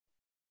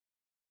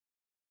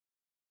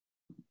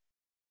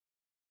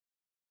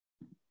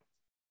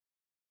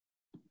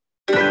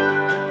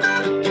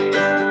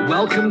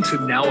Welcome to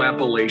Now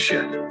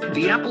Appalachia.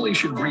 The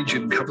Appalachian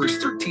region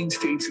covers 13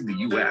 states in the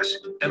U.S.,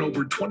 and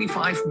over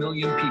 25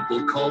 million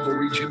people call the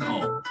region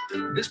home.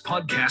 This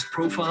podcast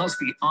profiles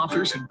the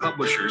authors and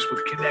publishers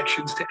with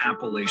connections to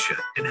Appalachia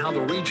and how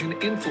the region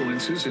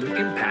influences and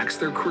impacts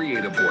their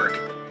creative work.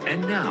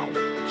 And now,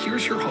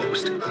 here's your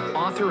host,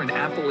 author and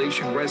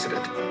Appalachian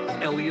resident,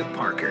 Elliot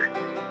Parker.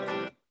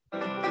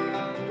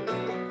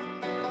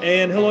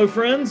 And hello,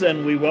 friends,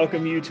 and we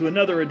welcome you to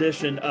another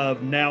edition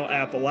of Now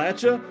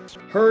Appalachia,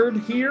 heard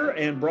here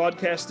and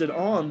broadcasted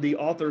on the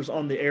Authors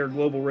on the Air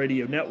Global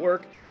Radio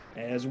Network,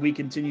 as we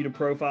continue to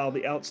profile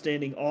the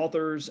outstanding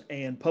authors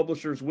and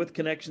publishers with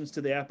connections to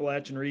the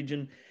Appalachian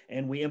region,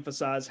 and we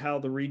emphasize how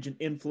the region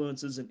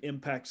influences and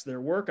impacts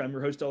their work. I'm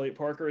your host, Elliot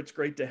Parker. It's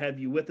great to have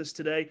you with us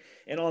today.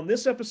 And on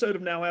this episode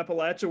of Now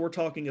Appalachia, we're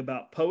talking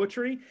about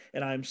poetry,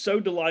 and I'm so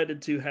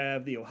delighted to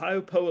have the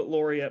Ohio Poet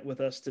Laureate with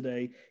us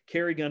today,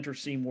 Carrie Gunter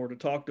Seymour, to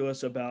talk to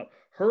us about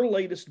her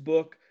latest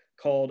book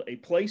called A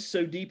Place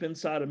So Deep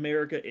Inside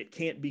America It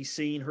Can't Be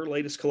Seen, her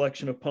latest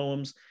collection of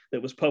poems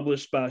that was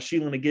published by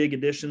Sheila Naguig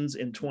Editions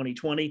in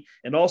 2020,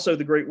 and also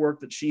the great work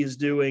that she is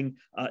doing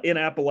in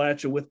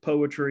Appalachia with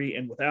poetry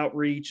and with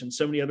outreach and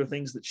so many other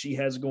things that she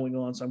has going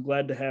on. So I'm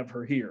glad to have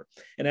her here.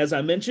 And as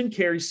I mentioned,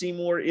 Carrie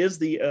Seymour is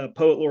the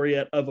Poet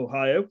Laureate of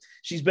Ohio.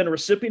 She's been a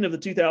recipient of the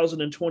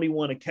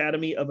 2021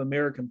 Academy of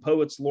American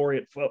Poets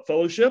Laureate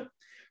Fellowship.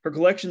 Her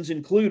collections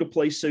include A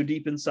Place So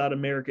Deep Inside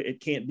America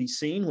It Can't Be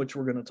Seen, which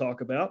we're going to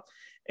talk about,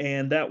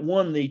 and that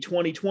won the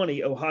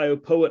 2020 Ohio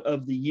Poet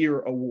of the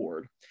Year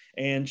Award.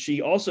 And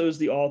she also is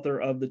the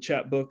author of the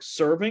chapbook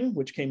Serving,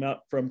 which came out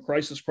from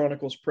Crisis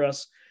Chronicles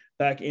Press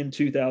back in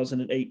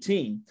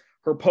 2018.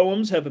 Her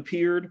poems have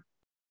appeared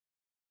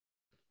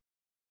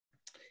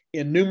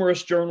in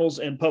numerous journals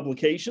and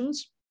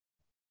publications,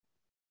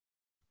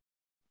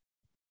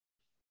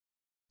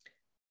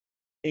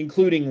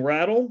 including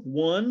Rattle,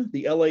 One,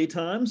 the LA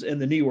Times,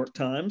 and the New York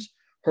Times.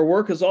 Her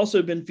work has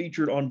also been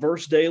featured on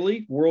Verse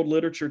Daily, World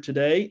Literature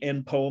Today,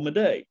 and Poem a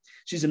Day.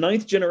 She's a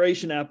ninth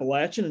generation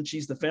Appalachian, and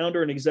she's the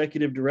founder and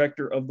executive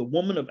director of the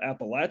Woman of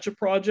Appalachia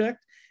Project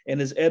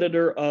and is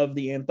editor of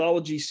the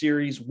anthology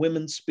series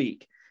Women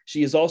Speak.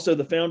 She is also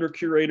the founder,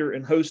 curator,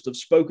 and host of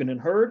Spoken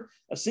and Heard,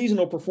 a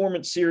seasonal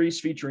performance series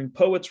featuring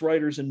poets,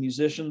 writers, and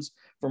musicians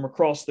from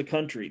across the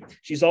country.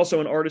 She's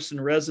also an artist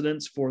in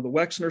residence for the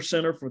Wexner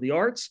Center for the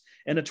Arts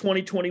and a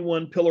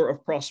 2021 Pillar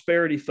of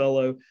Prosperity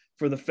Fellow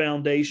for the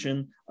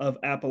Foundation of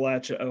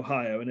Appalachia,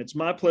 Ohio. And it's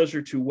my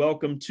pleasure to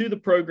welcome to the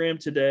program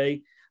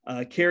today,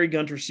 Carrie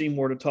Gunter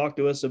Seymour, to talk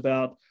to us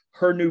about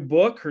her new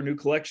book, her new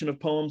collection of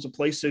poems, A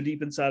Place So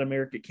Deep Inside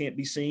America It Can't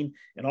Be Seen,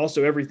 and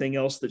also everything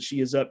else that she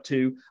is up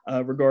to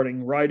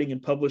regarding writing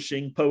and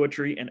publishing,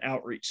 poetry, and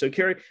outreach. So,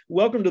 Carrie,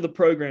 welcome to the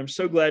program.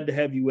 So glad to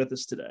have you with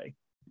us today.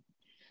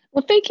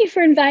 Well, thank you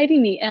for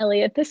inviting me,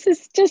 Elliot. This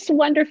is just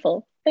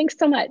wonderful. Thanks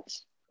so much.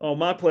 Oh,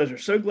 my pleasure.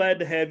 So glad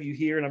to have you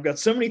here. And I've got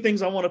so many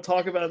things I want to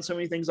talk about and so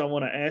many things I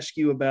want to ask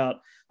you about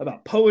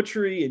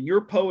poetry and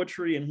your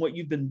poetry and what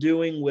you've been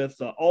doing with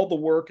all the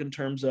work in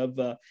terms of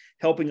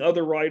helping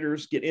other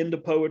writers get into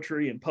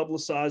poetry and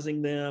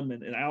publicizing them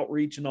and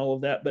outreach and all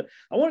of that. But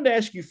I wanted to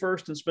ask you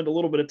first and spend a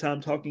little bit of time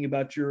talking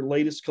about your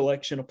latest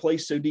collection, A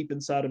Place So Deep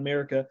Inside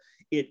America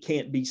It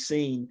Can't Be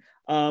Seen.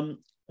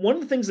 One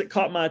of the things that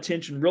caught my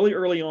attention really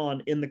early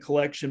on in the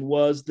collection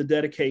was the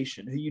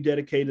dedication, who you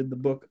dedicated the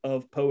book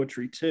of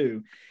poetry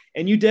to.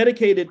 And you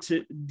dedicated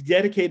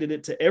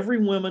it to every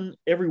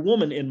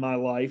woman in my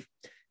life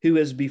who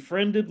has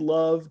befriended,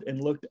 loved,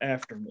 and looked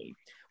after me.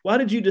 Why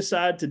did you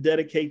decide to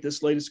dedicate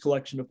this latest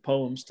collection of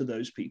poems to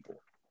those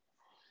people?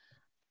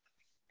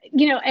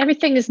 You know,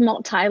 everything is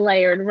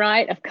multi-layered,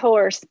 right? Of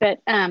course, but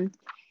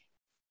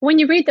when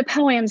you read the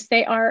poems,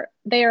 they are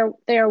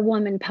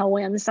woman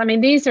poems. I mean,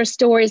 these are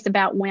stories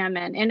about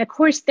women. And of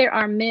course, there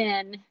are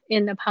men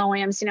in the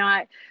poems. You know,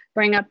 I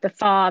bring up the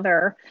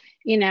father,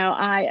 you know,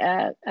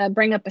 I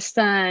bring up a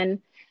son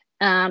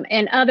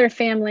and other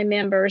family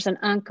members, an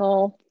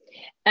uncle.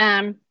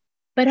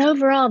 But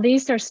overall,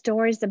 these are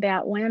stories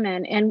about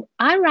women. And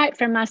I write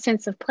from my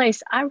sense of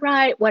place. I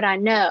write what I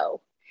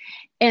know.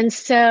 And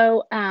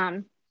so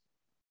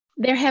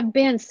there have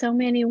been so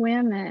many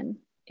women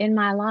in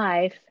my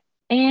life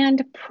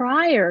and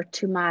prior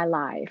to my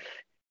life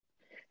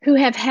who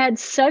have had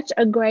such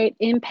a great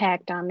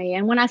impact on me.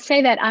 And when I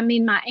say that, I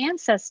mean my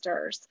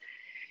ancestors,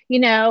 you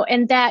know,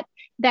 and that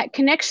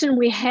connection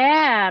we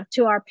have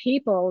to our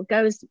people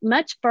goes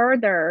much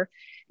further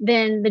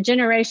than the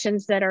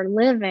generations that are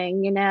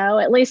living, you know,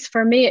 at least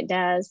for me it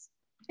does.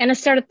 And I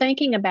started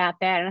thinking about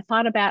that, and I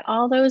thought about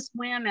all those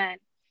women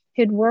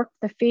who'd worked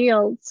the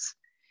fields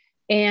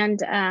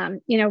and,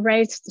 you know,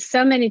 raised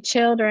so many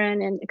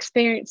children and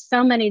experienced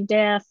so many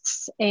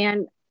deaths.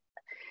 And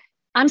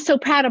I'm so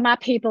proud of my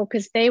people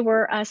because they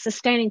were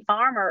sustaining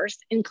farmers,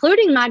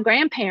 including my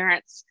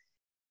grandparents,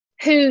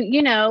 who,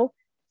 you know,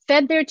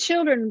 fed their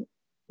children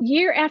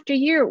year after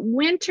year,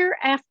 winter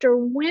after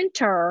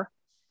winter,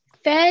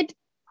 fed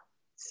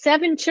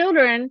 7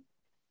 children,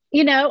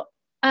 you know,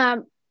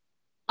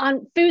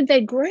 on food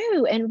they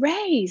grew and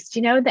raised,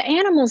 you know, the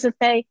animals that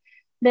they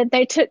that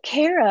they took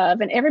care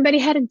of, and everybody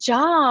had a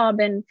job.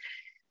 And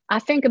I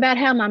think about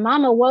how my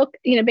mama woke,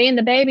 being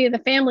the baby of the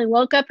family,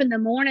 woke up in the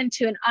morning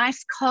to an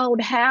ice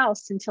cold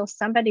house until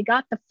somebody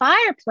got the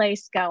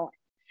fireplace going,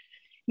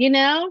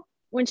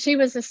 when she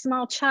was a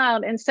small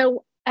child. And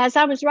so as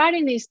I was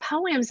writing these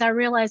poems, I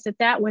realized that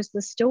that was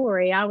the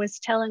story. I was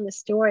telling the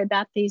story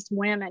about these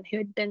women who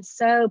had been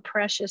so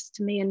precious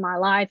to me in my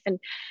life, and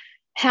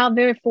how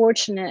very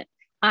fortunate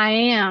I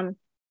am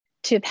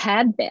to have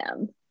had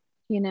them,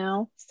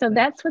 So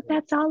that's what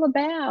that's all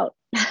about.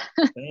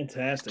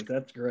 Fantastic.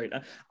 That's great.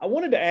 I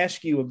wanted to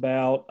ask you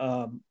about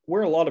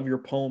where a lot of your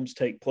poems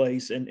take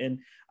place. And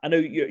I know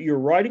your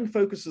writing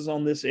focuses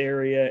on this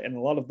area, and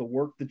a lot of the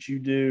work that you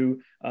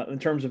do in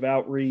terms of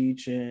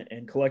outreach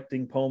and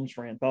collecting poems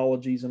for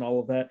anthologies and all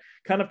of that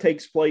kind of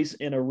takes place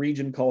in a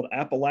region called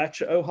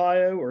Appalachia,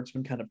 Ohio, or it's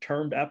been kind of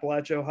termed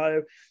Appalachia,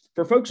 Ohio.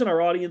 For folks in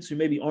our audience who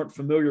maybe aren't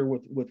familiar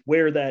with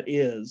where that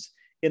is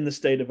in the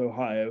state of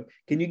Ohio,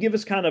 can you give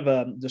us kind of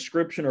a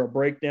description or a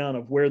breakdown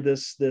of where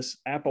this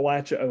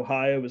Appalachia,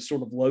 Ohio is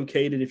sort of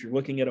located if you're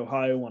looking at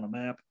Ohio on a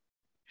map?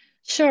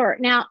 Sure.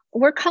 Now,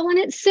 we're calling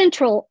it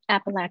Central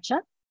Appalachia,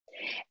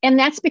 and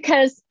that's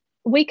because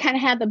we kind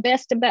of have the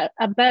best of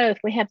both.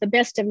 We have the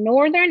best of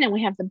Northern and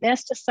we have the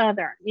best of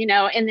Southern,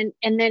 and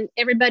then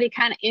everybody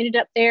kind of ended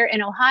up there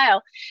in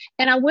Ohio.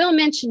 And I will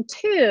mention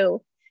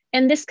too,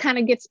 and this kind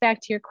of gets back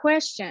to your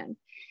question,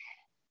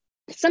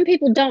 some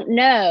people don't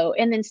know,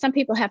 and then some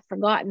people have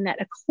forgotten,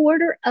 that a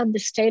quarter of the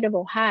state of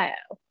Ohio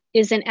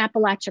is in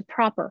Appalachia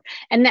proper.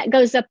 And that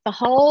goes up the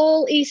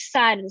whole east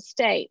side of the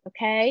state,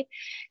 okay?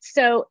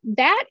 So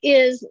that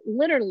is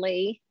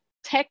literally,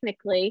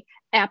 technically,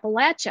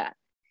 Appalachia.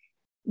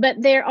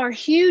 But there are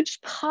huge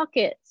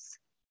pockets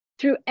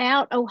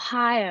throughout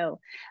Ohio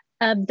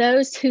of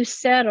those who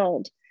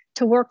settled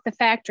to work the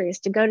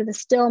factories, to go to the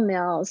steel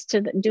mills,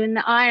 doing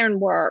the iron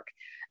work,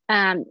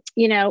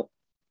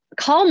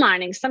 coal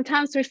mining.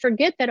 Sometimes we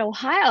forget that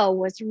Ohio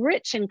was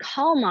rich in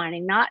coal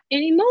mining, not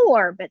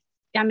anymore, but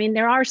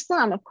there are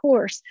some, of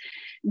course,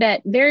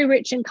 but very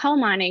rich in coal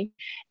mining.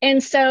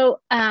 And so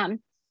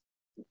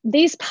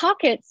these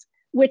pockets,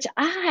 which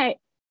I,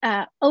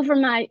 over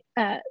my,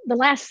 the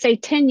last, say,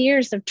 10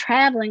 years of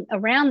traveling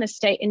around the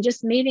state and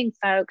just meeting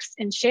folks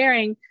and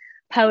sharing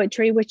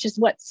poetry, which is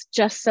what's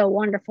just so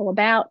wonderful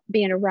about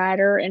being a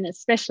writer, and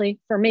especially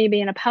for me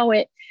being a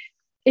poet,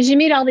 is you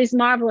meet all these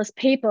marvelous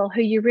people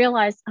who you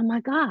realize, oh my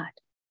God,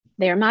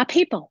 they're my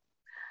people.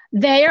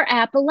 They are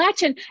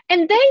Appalachian,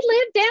 and they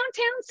live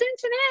downtown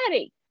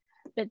Cincinnati,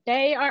 but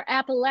they are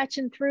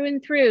Appalachian through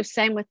and through.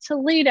 Same with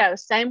Toledo,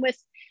 same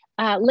with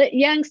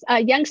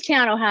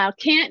Youngstown, Ohio,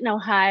 Canton,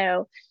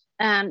 Ohio,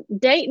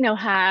 Dayton,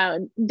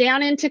 Ohio,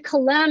 down into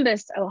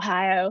Columbus,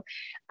 Ohio.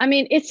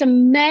 It's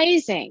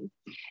amazing.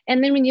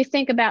 And then when you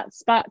think about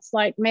spots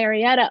like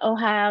Marietta,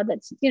 Ohio,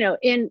 that's,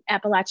 in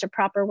Appalachia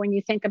proper, when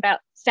you think about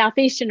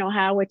southeastern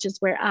Ohio, which is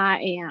where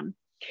I am.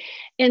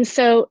 And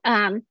so,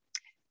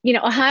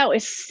 Ohio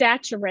is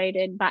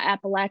saturated by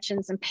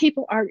Appalachians, and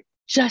people are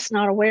just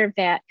not aware of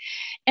that.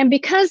 And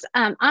because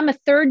I'm a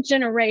third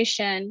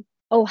generation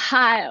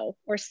Ohio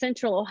or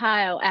Central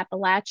Ohio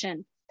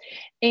Appalachian,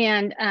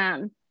 and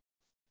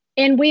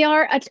we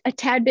are a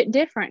tad bit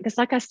different because,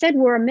 like I said,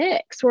 we're a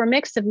mix. We're a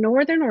mix of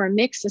Northern or a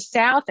mix of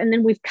South, and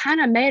then we've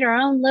kind of made our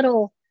own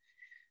little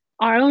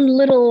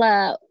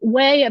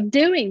way of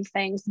doing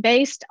things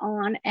based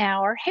on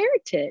our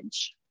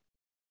heritage.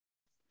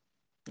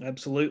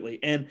 Absolutely.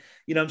 And,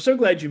 I'm so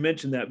glad you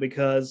mentioned that,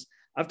 because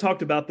I've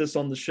talked about this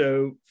on the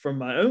show from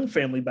my own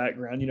family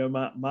background.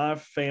 My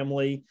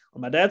family,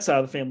 on my dad's side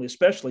of the family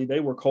especially, they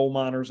were coal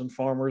miners and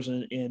farmers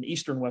in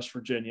eastern West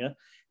Virginia.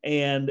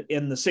 And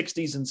in the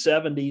 60s and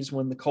 70s,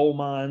 when the coal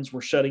mines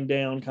were shutting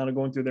down, kind of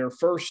going through their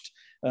first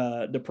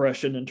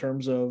depression in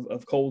terms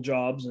of coal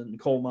jobs and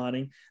coal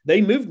mining,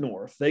 they moved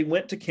north. They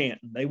went to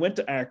Canton. They went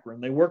to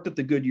Akron. They worked at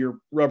the Goodyear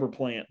rubber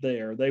plant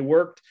there. They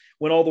went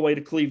all the way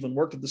to Cleveland,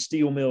 worked at the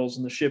steel mills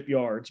and the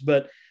shipyards.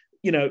 But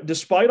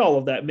despite all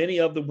of that, many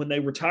of them, when they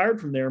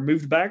retired from there,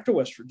 moved back to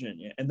West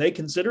Virginia, and they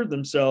considered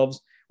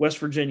themselves West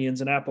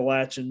Virginians and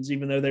Appalachians,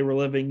 even though they were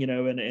living,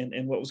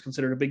 in what was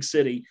considered a big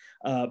city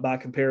by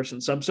comparison.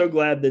 So I'm so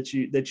glad that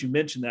you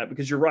mentioned that,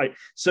 because you're right.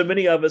 So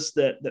many of us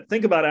that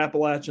think about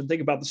Appalachia,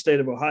 think about the state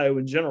of Ohio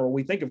in general,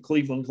 we think of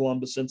Cleveland,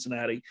 Columbus,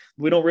 Cincinnati.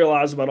 We don't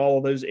realize about all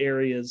of those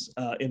areas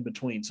in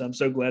between. So I'm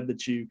so glad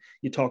that you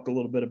talked a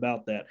little bit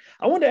about that.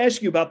 I want to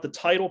ask you about the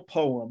title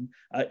poem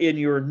in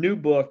your new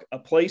book, A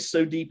Place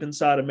So Deep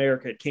Inside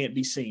America It Can't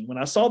Be Seen. When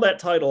I saw that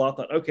title, I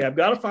thought, okay, I've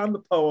got to find the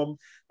poem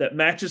that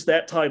matches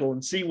that title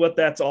and see what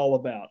that's all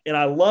about. And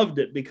I loved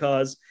it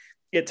because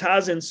it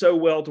ties in so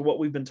well to what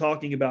we've been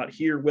talking about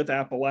here with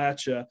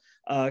Appalachia,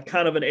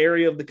 kind of an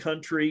area of the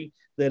country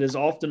that is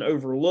often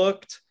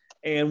overlooked.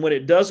 And when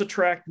it does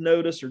attract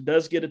notice or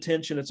does get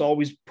attention, it's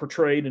always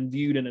portrayed and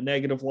viewed in a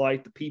negative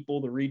light. The people,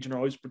 the region are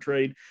always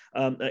portrayed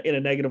in a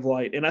negative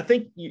light. And I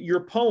think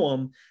your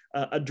poem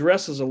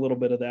addresses a little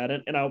bit of that.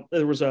 And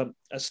there was a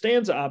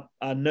stanza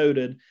I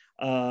noted,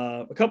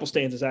 a couple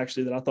stanzas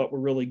actually, that I thought were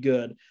really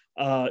good.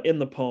 in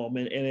the poem.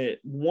 And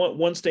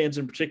one stanza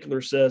in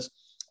particular says,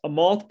 "A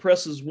moth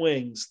presses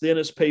wings, thin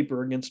as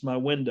paper against my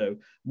window,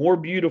 more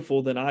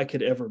beautiful than I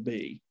could ever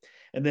be."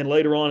 And then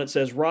later on it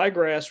says,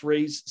 "Ryegrass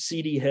raised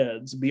seedy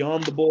heads,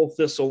 beyond the bull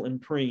thistle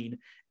and preen,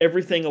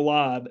 everything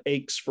alive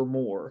aches for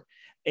more."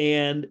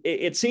 And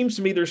it seems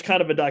to me there's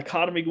kind of a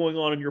dichotomy going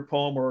on in your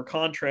poem, or a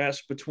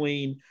contrast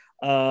between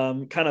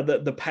kind of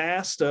the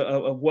past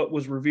of what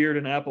was revered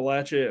in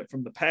Appalachia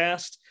from the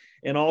past,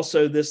 and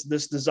also this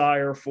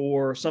desire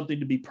for something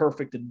to be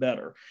perfect and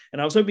better.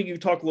 And I was hoping you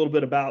could talk a little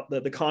bit about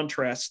the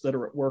contrasts that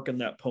are at work in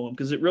that poem,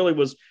 because it really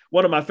was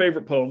one of my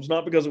favorite poems,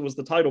 not because it was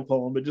the title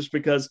poem, but just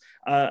because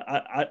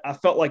I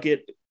felt like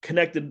it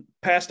connected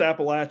past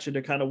Appalachia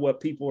to kind of what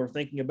people are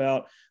thinking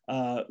about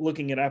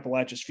looking at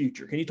Appalachia's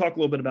future. Can you talk a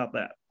little bit about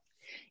that?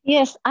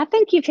 Yes, I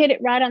think you've hit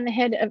it right on the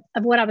head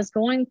of what I was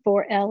going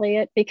for,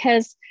 Elliot,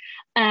 because,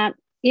 like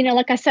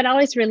I said, I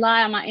always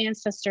rely on my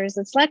ancestors.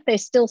 It's like they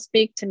still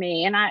speak to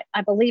me. And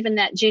I believe in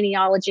that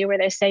genealogy where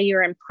they say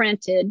you're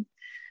imprinted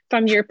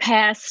from your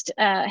past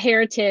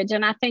heritage.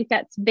 And I think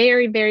that's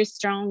very, very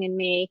strong in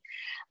me.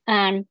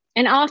 And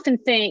I often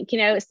think,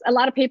 a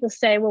lot of people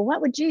say, well,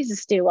 what would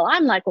Jesus do? Well,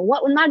 I'm like, well,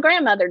 what would my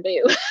grandmother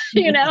do?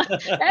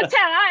 That's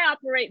how I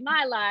operate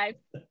my life.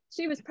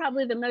 She was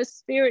probably the most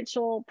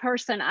spiritual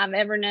person I've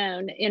ever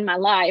known in my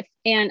life.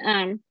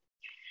 And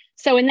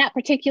so in that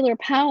particular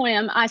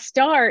poem, I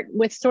start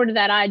with sort of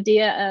that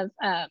idea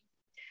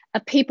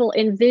of people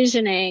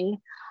envisioning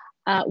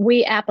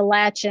we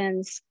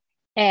Appalachians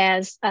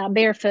as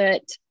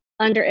barefoot,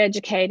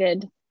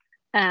 undereducated,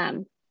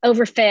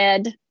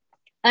 overfed,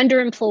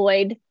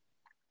 underemployed,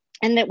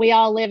 and that we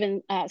all live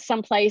in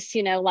someplace,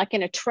 like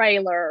in a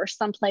trailer or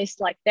someplace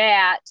like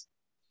that.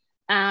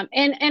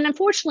 And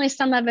unfortunately,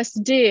 some of us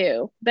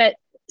do, but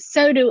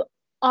so do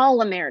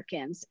all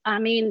Americans. I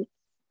mean,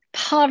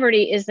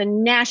 poverty is a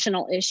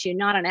national issue,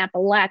 not an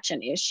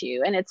Appalachian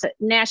issue, and it's a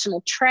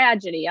national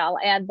tragedy. I'll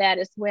add that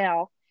as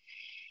well.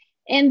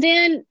 And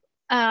then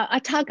I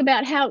talk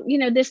about how,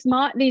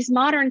 these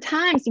modern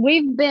times,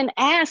 we've been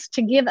asked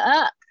to give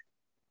up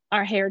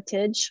our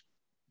heritage.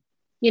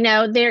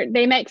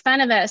 They make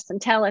fun of us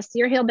and tell us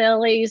you're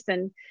hillbillies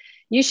and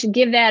you should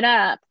give that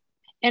up.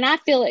 And I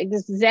feel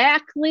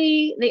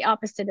exactly the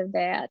opposite of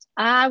that.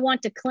 I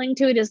want to cling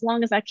to it as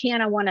long as I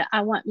can. I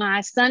want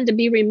my son to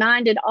be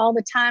reminded all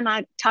the time.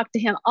 I talk to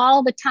him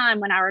all the time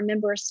when I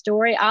remember a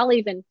story. I'll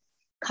even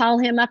call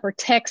him up or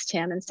text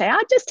him and say,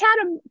 I just had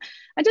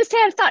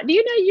a thought. Do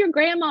you know your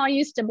grandma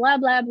used to blah,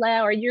 blah,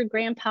 blah, or your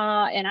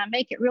grandpa? And I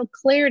make it real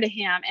clear to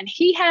him. And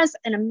he has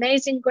an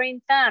amazing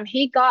green thumb.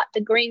 He got the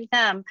green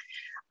thumb.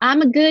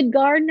 I'm a good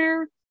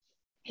gardener.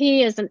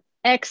 He is an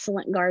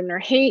excellent gardener.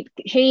 He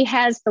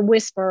has the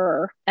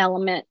whisperer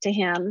element to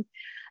him.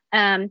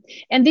 And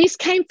these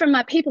came from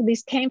my people.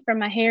 These came from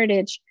my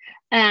heritage.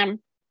 And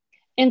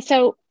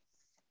so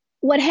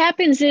what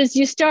happens is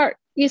you start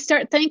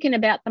thinking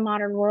about the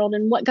modern world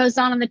and what goes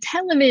on the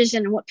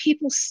television and what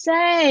people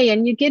say,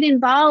 and you get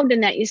involved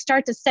in that. You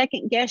start to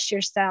second guess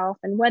yourself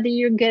and whether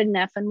you're good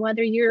enough and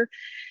whether you're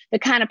the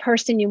kind of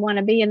person you want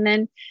to be. And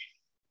then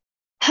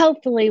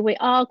hopefully we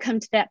all come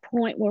to that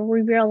point where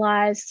we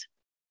realize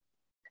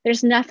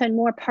there's nothing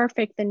more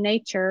perfect than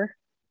nature.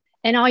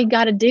 And all you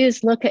got to do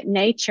is look at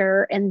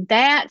nature. And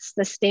that's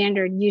the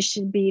standard you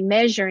should be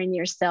measuring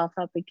yourself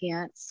up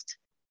against.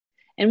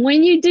 And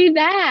when you do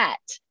that,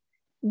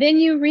 then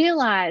you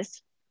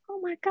realize, oh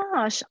my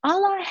gosh,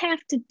 all I have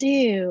to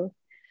do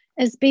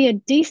is be a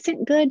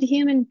decent, good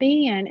human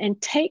being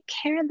and take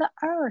care of the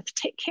earth,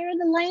 take care of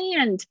the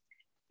land,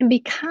 and be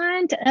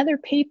kind to other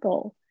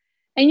people.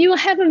 And you will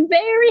have a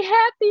very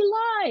happy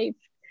life,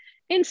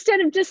 instead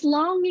of just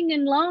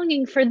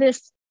longing for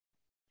this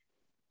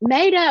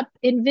made up,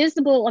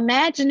 invisible,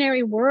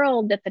 imaginary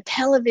world that the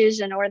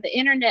television or the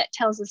internet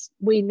tells us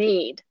we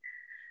need.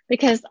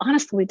 Because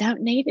honestly, we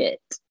don't need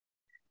it.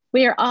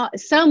 We are all,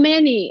 so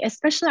many,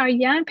 especially our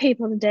young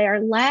people today,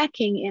 are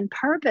lacking in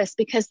purpose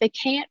because they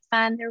can't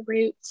find their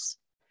roots.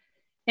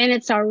 And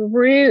it's our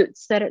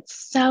roots that it's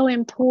so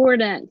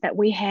important that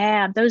we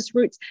have those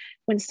roots.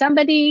 When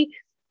somebody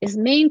is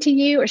mean to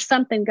you or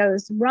something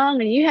goes wrong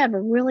and you have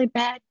a really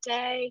bad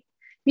day,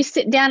 you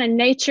sit down in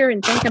nature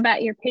and think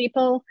about your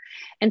people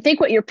and think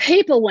what your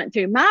people went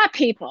through. My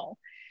people,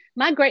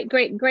 my great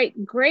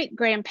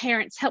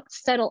grandparents helped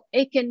settle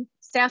Aiken,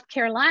 South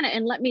Carolina.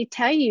 And let me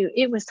tell you,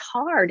 it was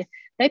hard.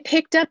 They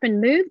picked up and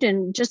moved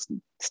and just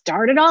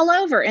started all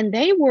over, and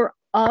they were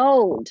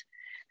old.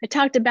 I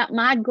talked about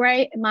my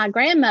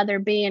grandmother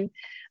being,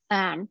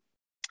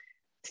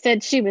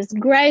 said she was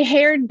gray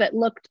haired, but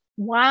looked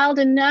wild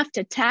enough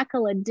to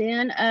tackle a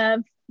den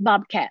of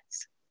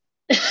bobcats.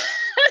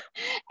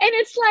 And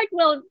it's like,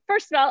 well,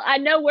 first of all, I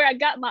know where I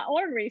got my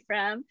ornery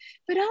from,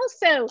 but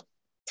also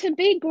to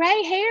be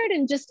gray haired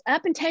and just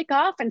up and take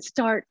off and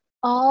start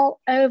all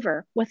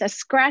over with a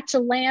scratch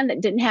of land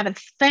that didn't have a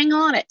thing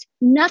on it,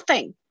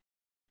 nothing,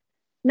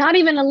 not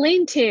even a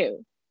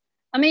lean-to.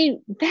 I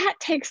mean, that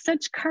takes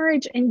such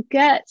courage and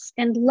guts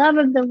and love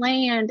of the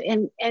land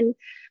and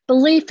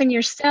belief in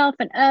yourself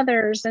and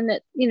others, and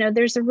that, you know,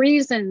 there's a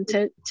reason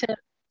to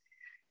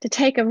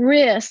take a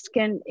risk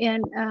and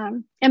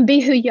be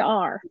who you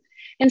are.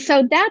 And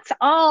so that's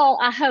all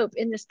I hope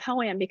in this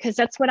poem, because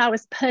that's what I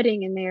was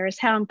putting in there, is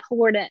how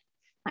important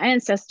my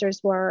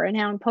ancestors were and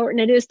how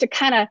important it is to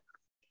kind of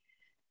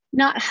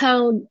not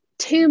hold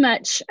too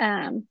much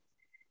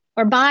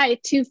or buy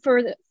too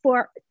far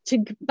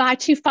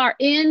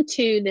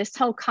into this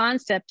whole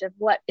concept of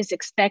what is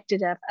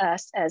expected of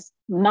us as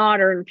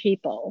modern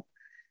people.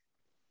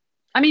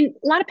 I mean,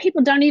 a lot of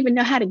people don't even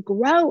know how to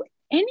grow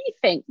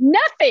anything,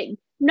 nothing,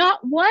 not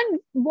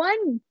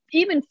one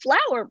even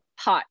flower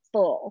pot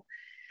full.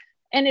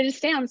 And it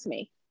astounds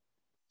me.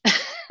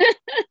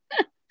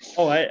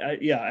 Oh,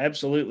 yeah,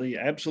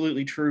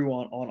 absolutely true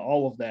on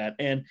all of that.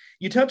 And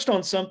you touched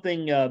on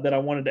something that I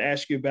wanted to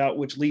ask you about,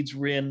 which leads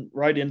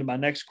right into my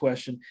next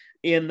question,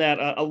 in that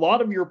a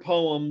lot of your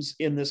poems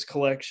in this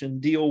collection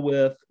deal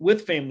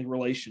with family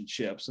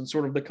relationships and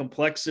sort of the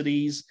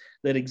complexities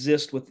that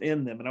exist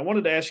within them. And I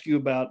wanted to ask you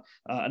about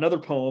another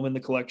poem in the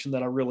collection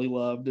that I really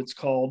loved. It's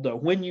called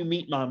When You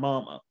Meet My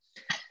Mama.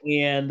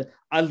 And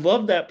I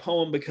love that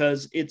poem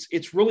because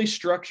it's really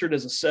structured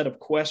as a set of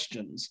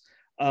questions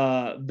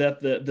that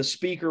the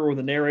speaker or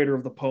the narrator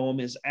of the poem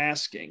is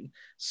asking.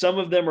 Some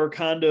of them are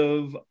kind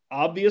of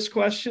obvious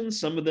questions.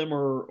 Some of them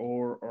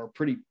are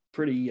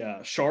pretty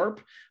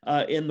sharp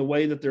in the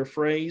way that they're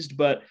phrased.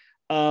 But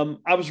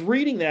I was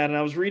reading that, and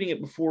I was reading it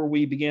before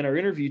we began our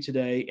interview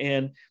today,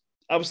 and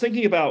I was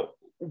thinking about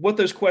what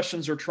those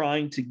questions are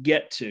trying to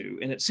get to.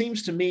 And it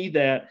seems to me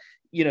that,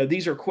 you know,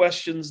 these are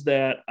questions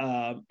that,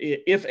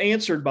 if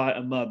answered by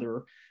a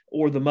mother,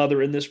 or the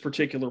mother in this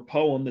particular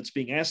poem that's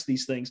being asked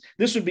these things,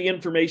 this would be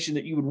information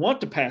that you would want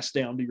to pass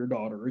down to your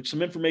daughter. It's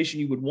some information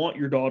you would want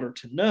your daughter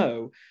to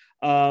know.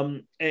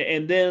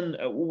 And then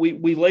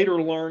we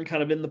later learn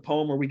kind of in the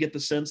poem where we get the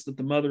sense that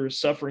the mother is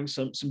suffering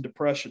some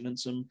depression and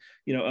some,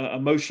 you know,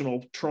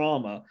 emotional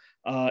trauma.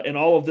 And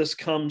all of this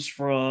comes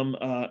from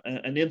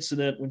an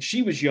incident when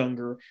she was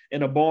younger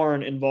in a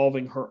barn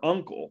involving her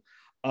uncle.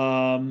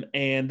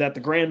 And that the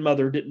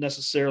grandmother didn't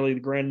necessarily, the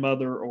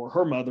grandmother or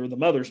her mother, the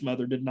mother's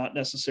mother, did not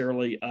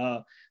necessarily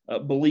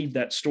believe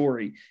that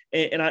story.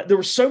 And there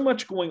was so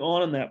much going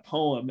on in that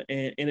poem,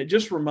 and it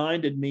just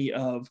reminded me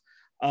of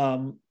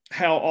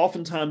how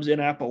oftentimes in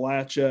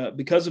Appalachia,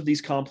 because of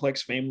these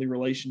complex family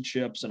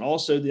relationships, and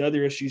also the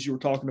other issues you were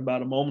talking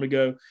about a moment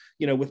ago,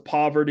 you know, with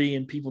poverty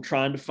and people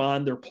trying to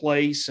find their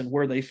place and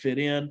where they fit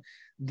in,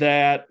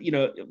 that, you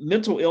know,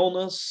 mental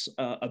illness,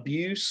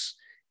 abuse,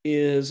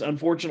 is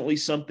unfortunately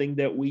something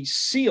that we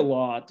see a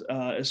lot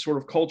as sort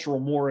of cultural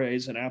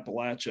mores in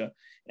Appalachia.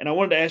 And I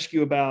wanted to ask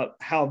you about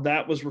how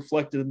that was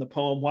reflected in the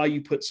poem, why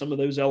you put some of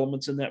those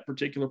elements in that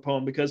particular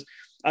poem, because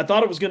I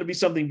thought it was going to be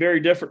something very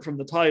different from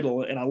the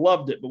title, and I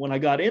loved it. But when I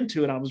got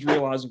into it, I was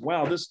realizing,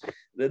 wow,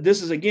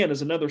 this is, again,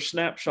 is another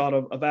snapshot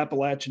of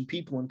Appalachian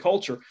people and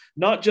culture,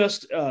 not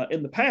just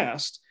in the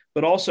past,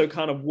 but also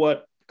kind of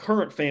what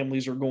current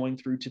families are going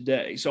through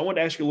today. So I want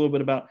to ask you a little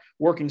bit about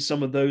working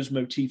some of those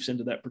motifs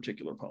into that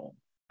particular poem.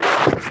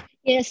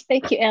 Yes,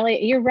 thank you,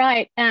 Elliot. You're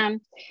right.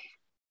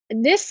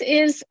 This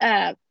is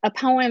a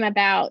poem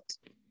about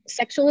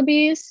sexual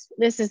abuse.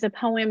 This is a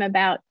poem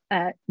about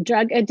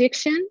drug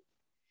addiction.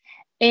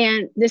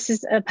 And this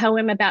is a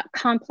poem about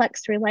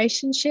complex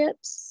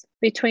relationships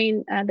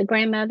between the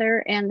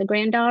grandmother and the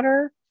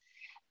granddaughter.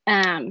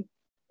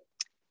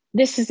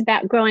 This is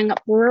about growing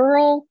up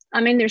rural. I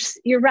mean,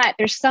 you're right.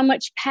 There's so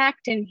much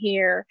packed in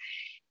here.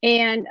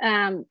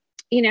 And,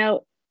 you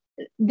know,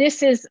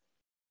 this is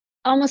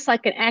almost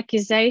like an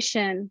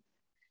accusation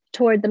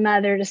toward the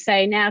mother to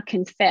say, now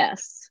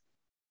confess,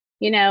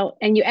 you know,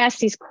 and you ask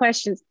these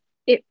questions.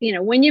 You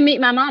know, when you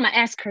meet my mama,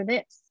 ask her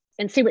this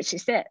and see what she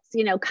says,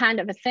 you know, kind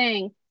of a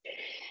thing.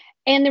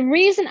 And the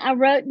reason I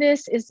wrote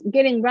this is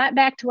getting right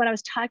back to what I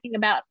was talking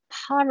about,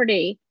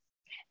 poverty.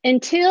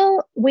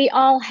 Until we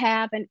all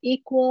have an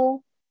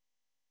equal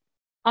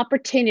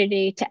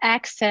opportunity to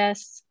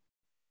access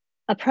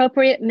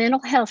appropriate mental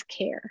health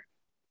care,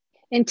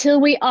 until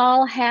we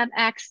all have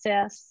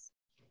access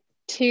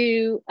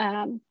to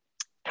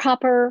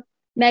proper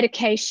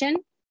medication,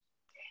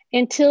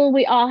 until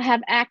we all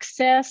have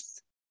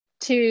access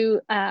to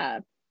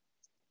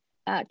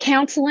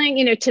counseling,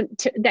 you know, to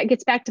that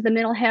gets back to the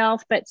mental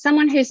health. But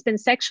someone who's been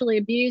sexually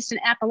abused in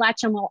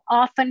Appalachia will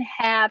often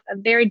have a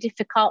very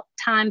difficult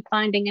time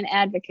finding an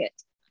advocate.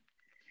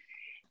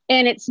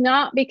 And it's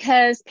not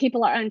because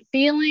people are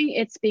unfeeling,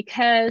 it's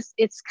because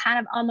it's kind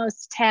of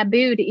almost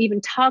taboo to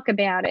even talk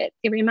about it.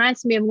 It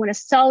reminds me of when a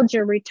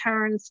soldier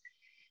returns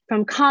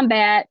from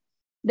combat,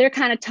 they're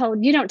kind of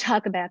told, you don't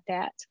talk about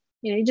that.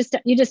 You know,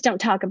 you just don't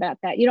talk about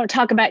that. You don't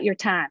talk about your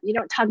time. You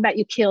don't talk about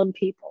you killed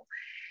people.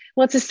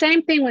 Well, it's the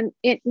same thing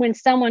when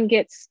someone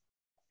gets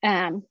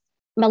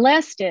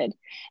molested.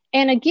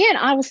 And again,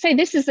 I will say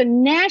this is a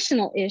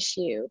national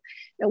issue.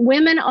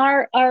 Women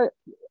are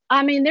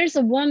I mean, there's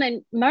a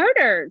woman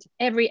murdered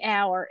every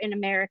hour in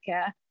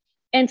America.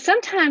 And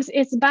sometimes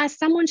it's by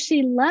someone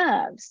she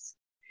loves.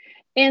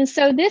 And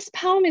so this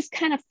poem is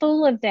kind of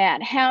full of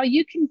that, how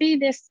you can be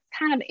this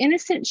kind of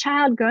innocent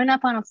child growing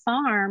up on a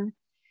farm.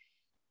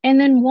 And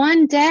then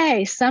one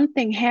day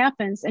something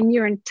happens and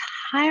your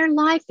entire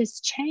life is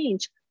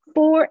changed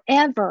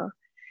forever.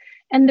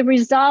 And the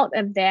result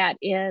of that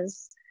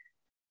is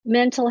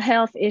mental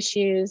health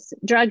issues,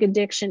 drug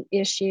addiction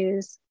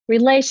issues,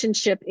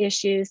 relationship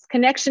issues,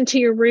 connection to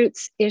your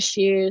roots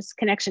issues,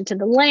 connection to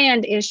the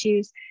land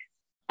issues.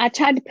 I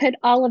tried to put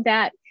all of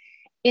that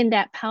in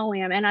that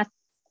poem. And I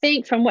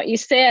think from what you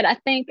said, I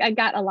think I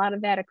got a lot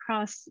of that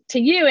across to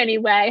you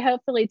anyway,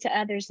 hopefully to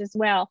others as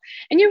well.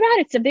 And you're right,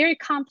 it's a very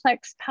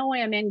complex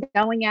poem and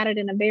going at it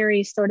in a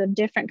very sort of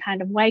different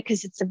kind of way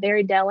because it's a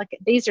very delicate,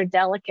 these are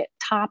delicate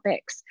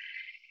topics.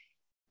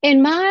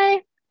 And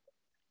my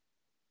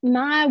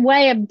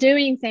way of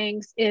doing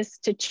things is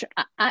to,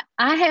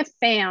 I have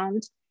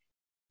found,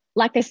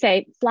 like they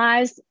say,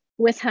 flies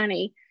with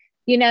honey.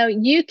 You know,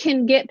 you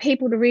can get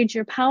people to read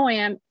your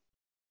poem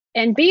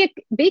and be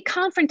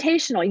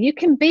confrontational. You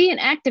can be an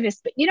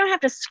activist, but you don't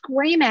have to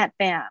scream at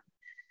them.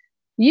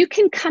 You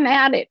can come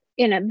at it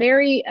in a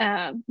very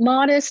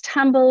modest,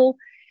 humble,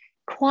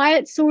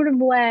 quiet sort of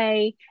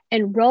way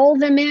and roll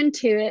them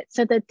into it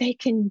so that they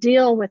can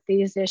deal with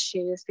these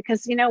issues.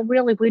 Because, you know,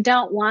 really, we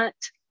don't want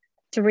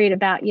to read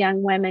about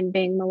young women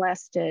being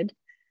molested,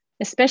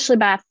 especially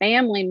by a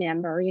family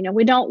member. You know,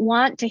 we don't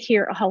want to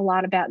hear a whole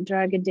lot about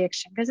drug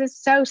addiction because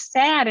it's so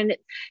sad. And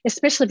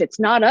especially if it's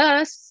not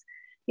us,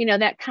 you know,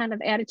 that kind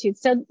of attitude.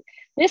 So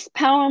this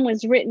poem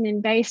was written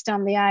and based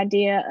on the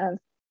idea of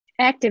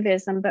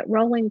activism, but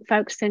rolling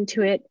folks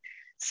into it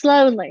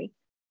slowly.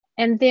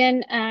 And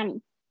then,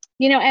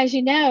 you know, as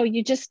you know,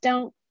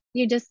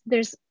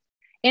 there's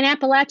in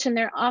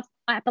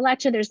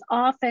Appalachia, there's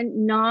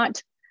often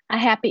not a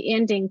happy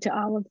ending to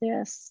all of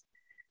this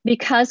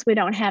because we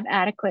don't have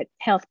adequate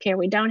health care.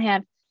 We don't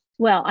have,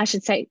 well, I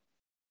should say,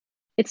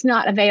 it's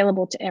not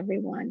available to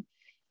everyone.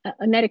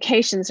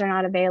 Medications are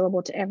not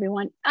available to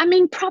everyone. I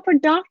mean, proper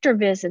doctor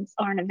visits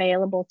aren't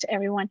available to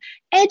everyone.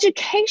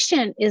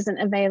 Education isn't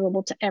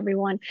available to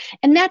everyone.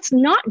 And that's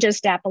not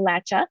just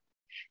Appalachia.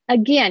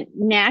 Again,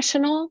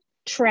 national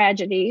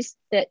tragedies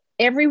that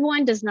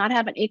everyone does not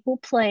have an equal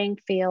playing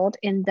field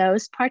in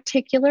those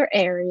particular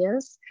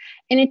areas.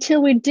 And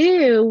until we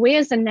do, we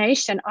as a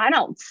nation, I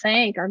don't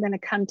think are going to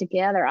come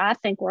together. I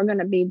think we're going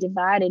to be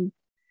divided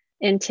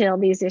until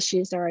these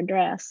issues are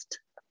addressed.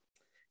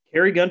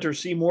 Carrie Gunter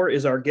Seymour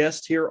is our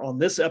guest here on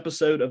this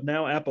episode of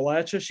Now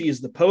Appalachia. She is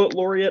the Poet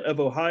Laureate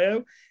of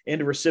Ohio and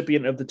a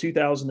recipient of the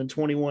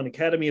 2021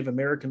 Academy of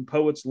American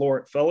Poets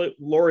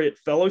Laureate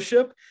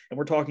Fellowship. And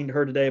we're talking to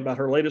her today about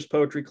her latest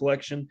poetry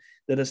collection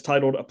that is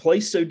titled A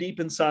Place So Deep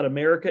Inside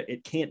America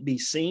It Can't Be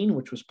Seen,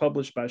 which was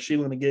published by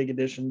Sheila Nagiig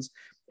Editions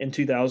in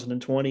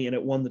 2020, and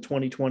it won the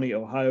 2020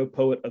 Ohio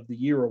Poet of the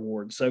Year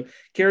Award. So,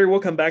 Carrie,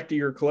 we'll come back to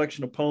your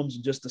collection of poems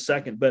in just a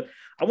second, but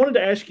I wanted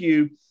to ask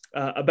you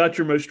about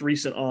your most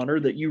recent honor,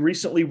 that you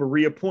recently were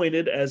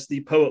reappointed as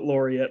the Poet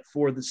Laureate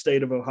for the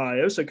state of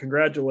Ohio. So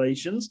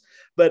congratulations.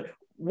 But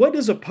what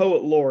is a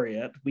Poet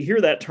Laureate? We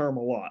hear that term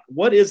a lot.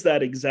 What is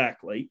that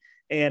exactly?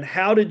 And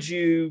how did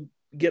you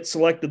get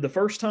selected the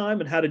first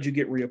time? And how did you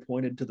get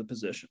reappointed to the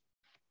position?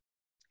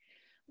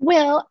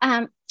 Well,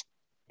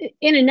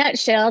 in a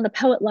nutshell, the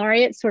Poet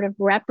Laureate sort of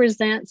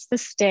represents the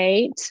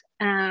state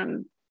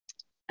in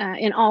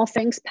all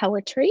things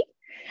poetry.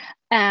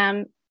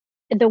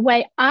 The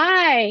way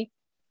I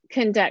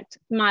conduct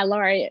my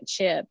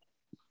laureateship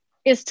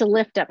is to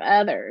lift up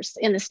others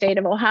in the state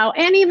of Ohio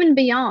and even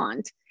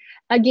beyond.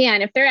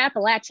 Again, if they're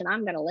Appalachian,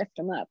 I'm going to lift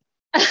them up,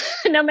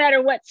 no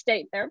matter what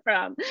state they're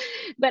from.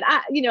 But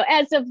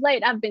as of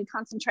late, I've been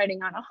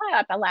concentrating on Ohio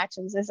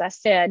Appalachians, as I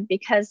said,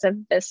 because of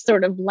this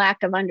sort of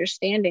lack of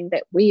understanding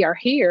that we are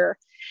here.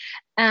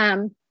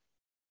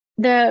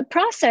 The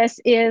process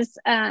is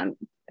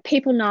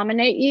people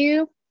nominate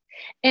you.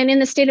 And in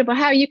the state of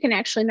Ohio, you can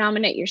actually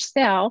nominate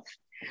yourself.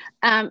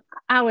 I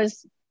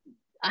was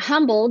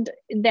humbled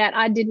that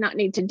I did not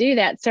need to do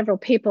that. Several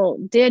people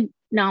did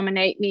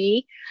nominate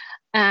me.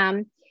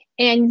 And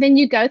then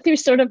you go through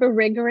sort of a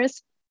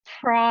rigorous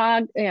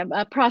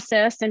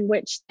process in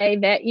which they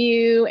vet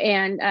you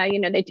and,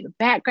 they do a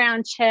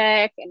background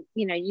check and,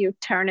 you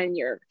turn in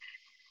your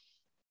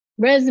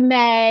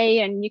resume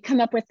and you come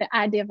up with the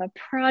idea of a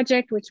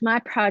project, which my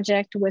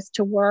project was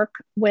to work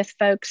with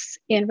folks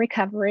in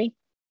recovery,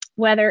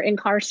 whether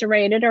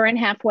incarcerated or in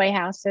halfway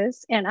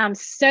houses. And I'm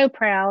so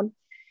proud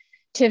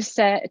to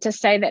say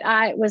that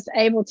I was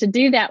able to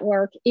do that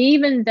work,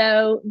 even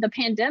though the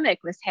pandemic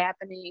was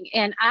happening.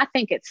 And I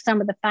think it's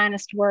some of the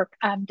finest work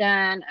I've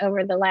done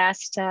over the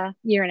last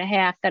year and a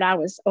half that I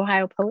was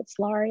Ohio Poets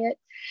Laureate.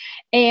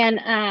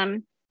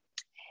 And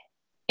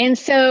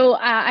so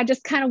I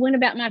just kind of went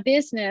about my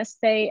business.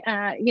 They,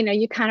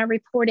 you kind of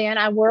report in.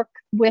 I work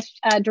with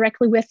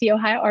directly with the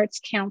Ohio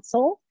Arts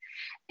Council.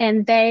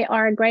 And they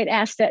are a great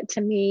asset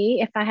to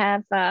me. If I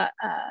have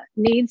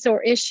needs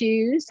or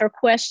issues or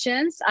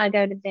questions, I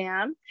go to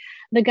them.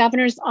 The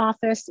governor's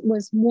office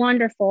was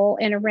wonderful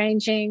in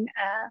arranging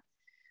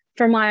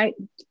for my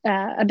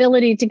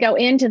ability to go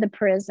into the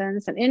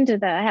prisons and into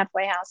the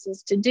halfway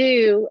houses to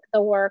do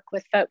the work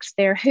with folks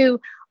there who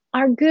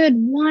are good,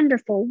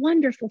 wonderful,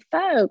 wonderful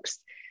folks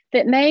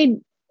that made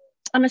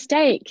a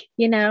mistake,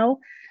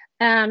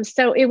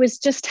 So it was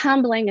just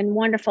humbling and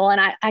wonderful. And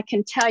I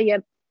can tell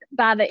you,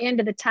 by the end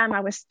of the time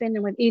I was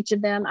spending with each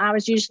of them, I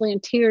was usually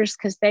in tears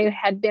because they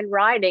had been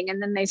writing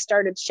and then they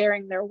started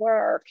sharing their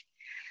work.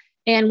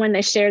 And when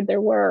they shared their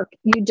work,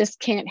 you just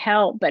can't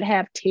help but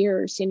have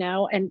tears,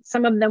 and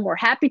some of them were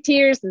happy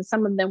tears and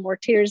some of them were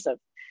tears of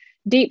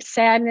deep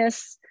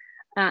sadness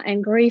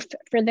and grief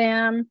for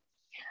them.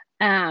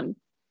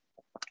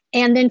 And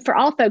then for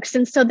all folks.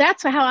 And so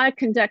that's how I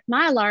conduct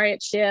my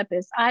laureateship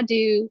is I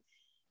do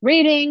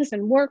readings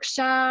and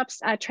workshops.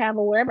 I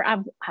travel wherever.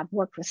 I've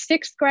worked with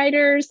sixth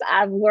graders.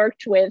 I've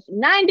worked with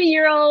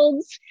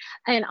 90-year-olds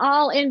and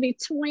all in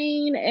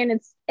between. And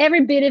it's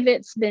every bit of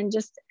it's been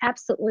just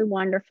absolutely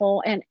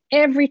wonderful. And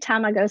every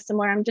time I go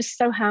somewhere, I'm just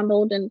so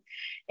humbled and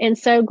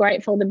so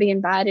grateful to be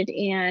invited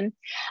in.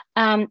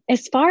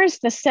 As far as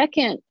the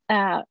second,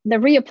 the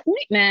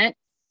reappointment,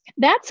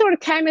 that sort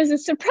of came as a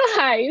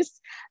surprise.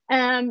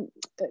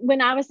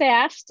 When I was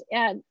asked,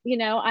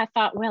 I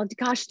thought, well,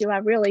 gosh, do I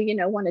really,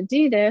 want to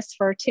do this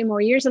for 2 more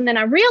years? And then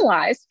I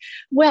realized,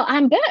 well,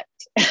 I'm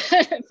booked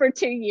for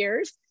 2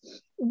 years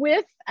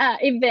with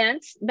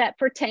events that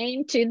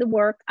pertain to the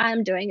work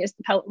I'm doing as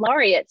the Poet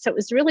Laureate. So it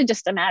was really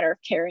just a matter of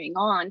carrying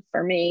on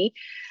for me.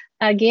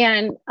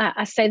 Again,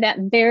 I say that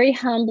very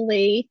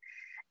humbly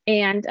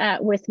and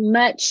with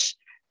much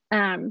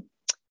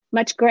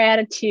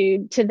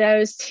gratitude to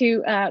those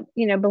who,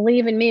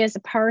 believe in me as a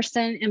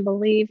person and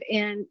believe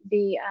in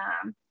the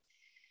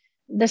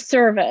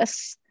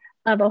service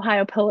of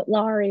Ohio Poet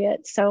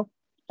Laureate. So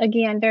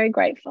again, very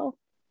grateful.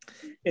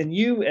 And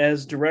you,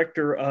 as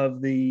director of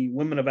the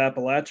Women of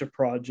Appalachia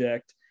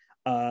project,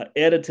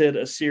 edited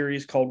a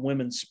series called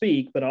Women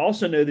Speak, but I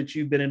also know that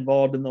you've been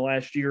involved in the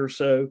last year or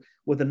so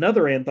with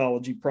another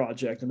anthology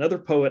project, another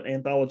poet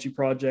anthology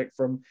project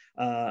from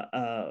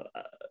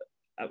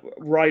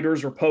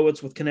writers or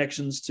poets with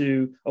connections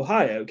to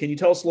Ohio. Can you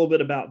tell us a little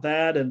bit about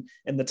that and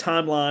the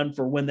timeline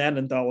for when that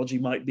anthology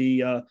might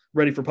be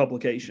ready for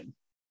publication?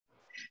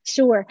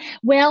 Sure.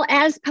 Well,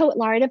 as Poet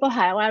Laureate of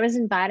Ohio, I was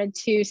invited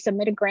to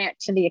submit a grant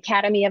to the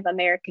Academy of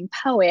American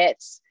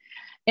Poets.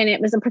 And it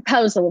was a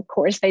proposal, of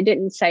course. They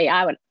didn't say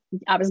I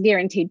was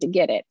guaranteed to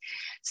get it.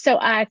 So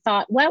I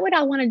thought, what would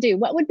I want to do?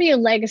 What would be a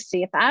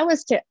legacy if I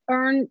was to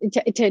earn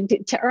this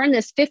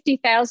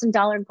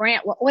 $50,000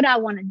 grant? What would I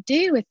want to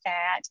do with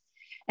that?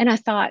 And I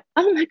thought,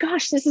 oh my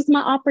gosh, this is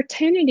my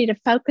opportunity to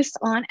focus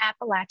on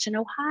Appalachian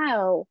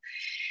Ohio.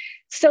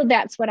 So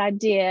that's what I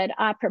did.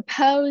 I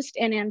proposed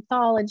an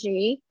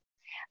anthology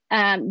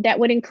that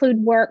would include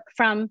work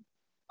from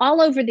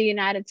all over the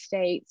United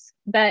States,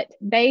 but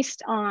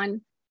based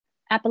on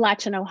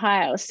Appalachian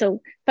Ohio.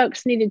 So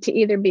folks needed to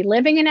either be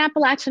living in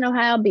Appalachian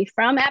Ohio, be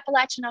from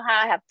Appalachian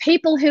Ohio, have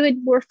people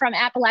who were from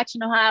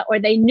Appalachian Ohio, or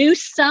they knew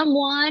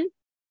someone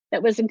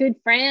that was a good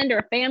friend or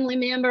a family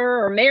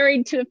member or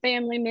married to a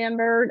family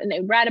member, and they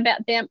would write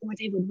about them, or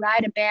they would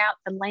write about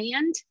the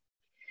land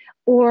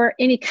or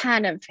any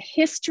kind of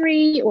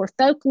history or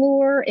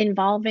folklore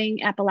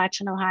involving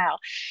Appalachian Ohio.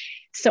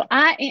 So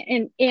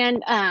then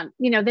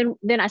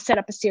I set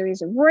up a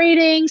series of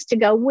readings to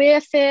go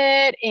with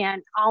it,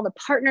 and all the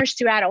partners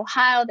throughout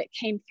Ohio that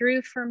came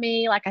through for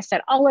me, like I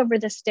said, all over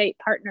the state,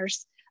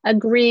 partners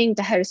agreeing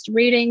to host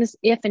readings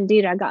if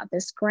indeed I got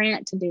this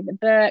grant to do the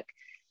book.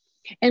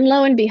 And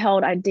lo and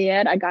behold, I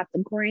did. I got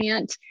the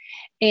grant,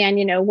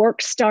 and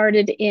work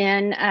started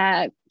in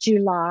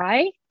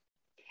July.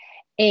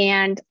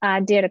 And I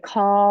did a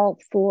call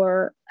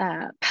for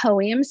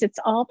poems. It's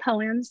all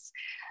poems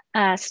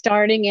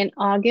starting in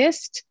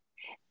August.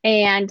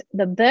 And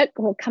the book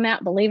will come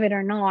out, believe it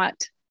or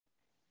not,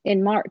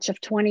 in March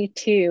of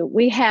 22.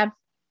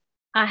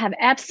 I have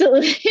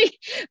absolutely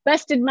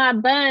busted my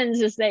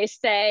buns, as they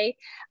say.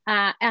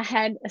 I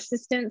had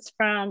assistance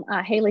from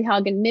Haley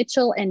Hagen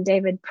Mitchell and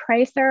David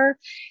Prather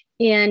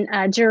in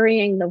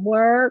jurying the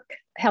work,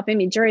 helping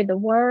me jury the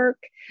work.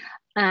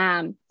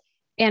 And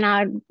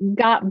I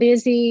got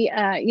busy,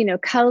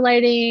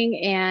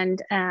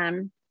 collating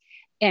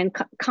and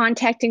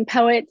contacting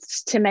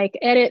poets to make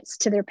edits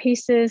to their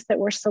pieces that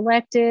were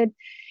selected.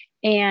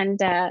 And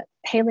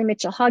Haley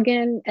Mitchell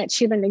Hagen at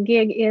Sheila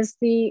McGigg is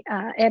the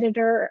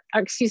editor.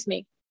 I'm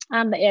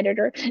the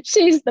editor.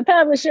 She's the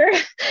publisher.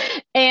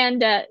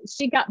 And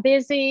she got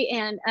busy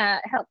and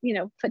helped,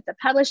 put the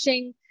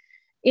publishing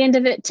end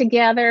of it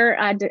together.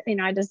 I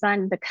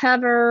designed the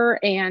cover,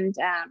 and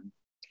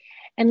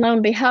lo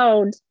and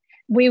behold,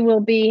 we will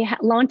be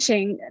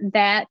launching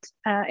that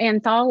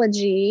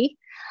anthology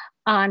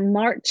on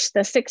March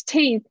the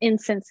 16th in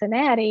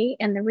Cincinnati.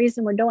 And the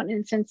reason we're doing it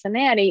in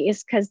Cincinnati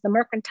is because the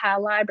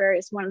Mercantile Library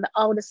is one of the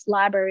oldest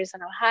libraries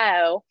in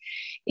Ohio.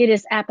 It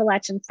is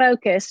Appalachian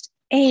focused,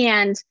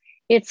 and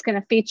it's going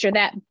to feature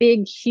that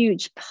big,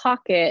 huge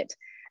pocket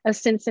of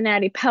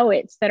Cincinnati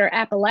poets that are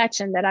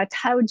Appalachian that I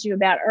told you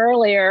about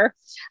earlier,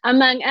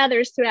 among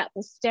others throughout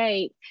the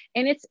state.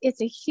 And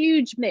it's a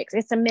huge mix.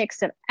 It's a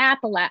mix of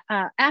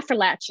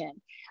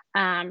Appalachian,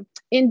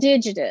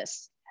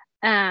 Indigenous,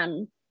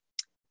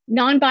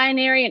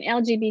 non-binary, and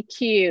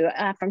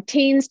LGBTQ, from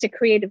teens to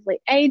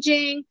creatively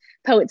aging,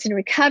 poets in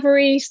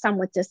recovery, some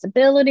with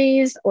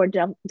disabilities or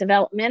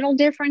developmental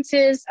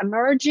differences,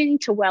 emerging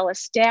to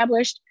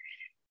well-established.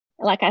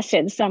 Like I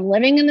said, some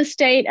living in the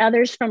state,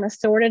 others from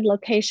assorted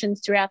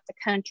locations throughout the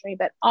country,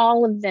 but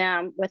all of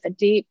them with a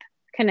deep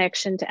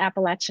connection to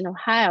Appalachian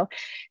Ohio.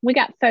 We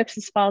got folks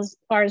as far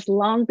as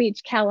Long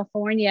Beach,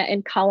 California,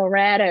 and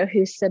Colorado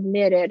who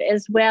submitted,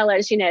 as well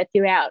as,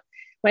 throughout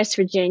West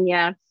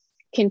Virginia,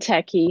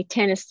 Kentucky,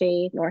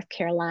 Tennessee, North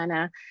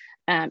Carolina,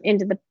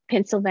 into the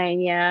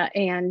Pennsylvania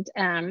and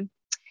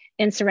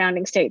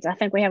surrounding states. I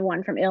think we have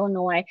one from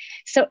Illinois.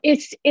 So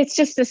it's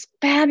just this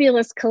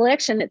fabulous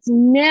collection that's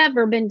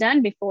never been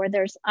done before.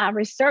 I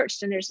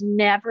researched, and there's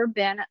never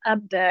been a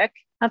book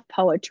of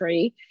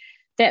poetry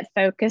that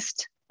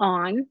focused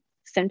on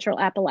Central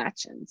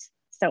Appalachians.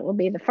 So it will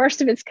be the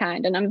first of its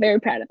kind, and I'm very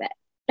proud of that.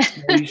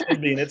 Well, you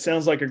should be, and it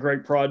sounds like a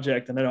great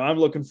project, and I know I'm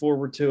looking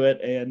forward to it.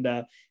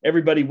 And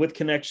everybody with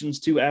connections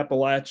to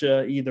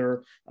Appalachia,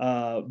 either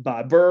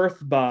by birth,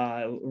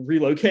 by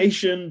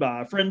relocation,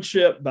 by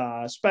friendship,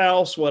 by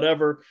spouse,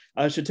 whatever,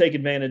 should take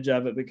advantage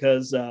of it,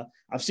 because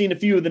I've seen a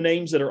few of the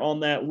names that are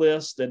on that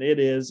list, and it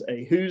is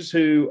a who's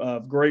who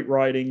of great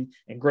writing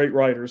and great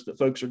writers that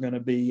folks are going to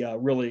be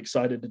really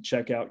excited to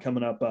check out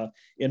coming up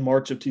in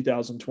March of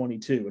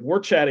 2022. And we're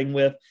chatting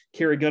with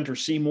Carrie Gunter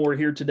Seymour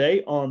here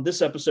today on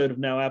this episode of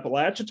Now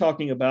Appalachia,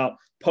 talking about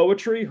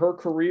poetry, her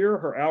career,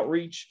 her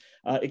outreach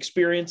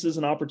experiences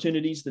and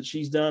opportunities that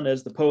she's done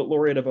as the Poet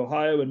Laureate of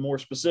Ohio, and more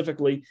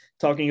specifically,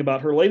 talking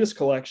about her latest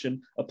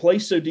collection, A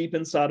Place So Deep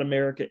Inside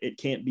America It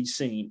Can't Be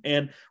Seen.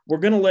 And we're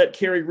going to let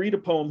Carrie read a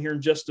poem here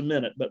in just a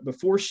minute, but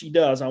before she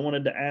does, I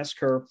wanted to ask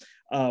her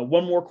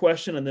one more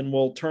question, and then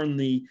we'll turn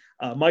the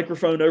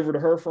microphone over to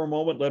her for a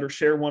moment, let her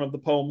share one of the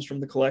poems from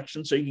the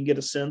collection, so you can get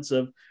a sense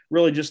of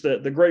really just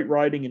the great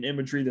writing and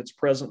imagery that's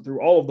present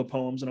through all of the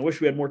poems. And I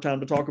wish we had more time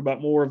to talk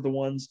about more of the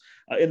ones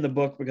in the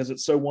book, because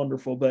it's so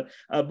wonderful. But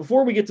before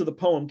we get to the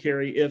poem,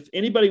 Carrie, if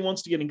anybody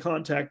wants to get in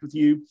contact with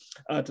you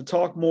to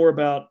talk more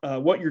about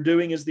what you're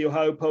doing as the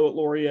Ohio Poet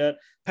Laureate,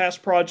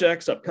 past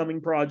projects,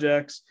 upcoming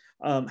projects,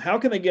 how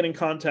can they get in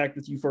contact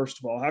with you, first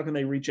of all? How can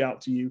they reach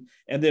out to you?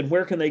 And then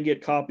where can they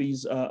get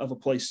copies of A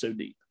Place So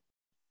Deep?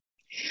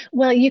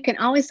 Well, you can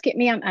always get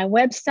me on my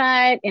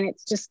website, and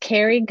it's just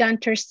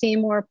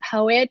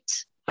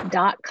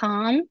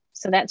CarrieGunterSeymourPoet.com.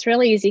 So that's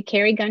really easy,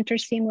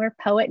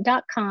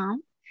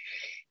 CarrieGunterSeymourPoet.com.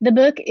 The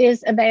book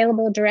is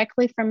available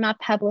directly from my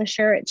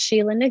publisher at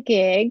Sheila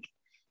Nagig,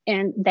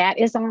 and that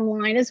is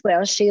online as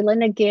well, Sheila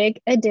Nagig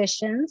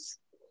Editions.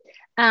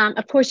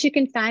 Of course, you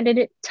can find it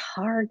at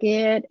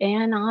Target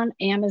and on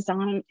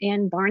Amazon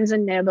and Barnes &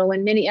 Noble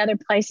and many other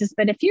places.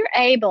 But if you're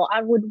able,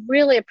 I would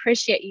really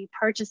appreciate you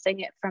purchasing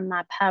it from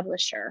my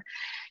publisher.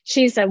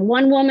 She's a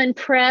one-woman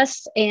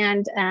press,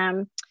 and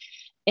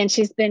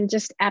she's been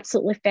just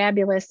absolutely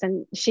fabulous,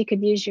 and she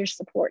could use your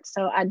support.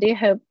 So I do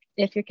hope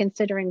if you're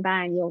considering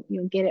buying,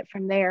 you'll get it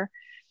from there.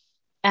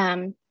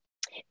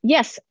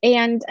 Yes,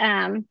 and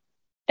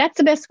that's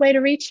the best way to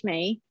reach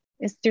me,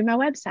 is through my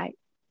website.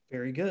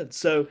 Very good.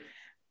 So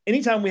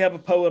anytime we have a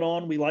poet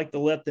on, we like to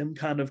let them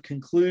kind of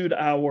conclude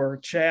our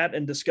chat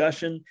and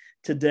discussion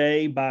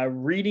today by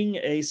reading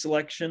a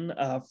selection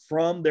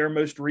from their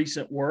most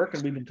recent work.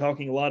 And we've been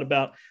talking a lot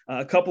about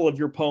a couple of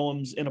your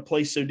poems, In a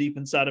Place So Deep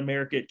Inside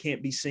America It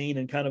Can't Be Seen,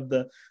 and kind of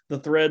the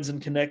threads and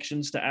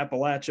connections to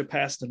Appalachia,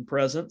 past and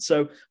present.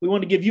 So we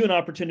want to give you an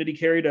opportunity,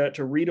 Carrie,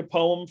 to read a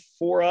poem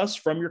for us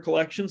from your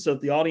collection, so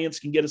that the audience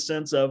can get a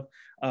sense of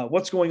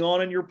what's going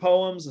on in your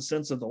poems, a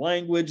sense of the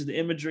language, the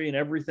imagery, and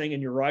everything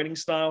in your writing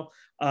style.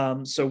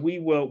 So we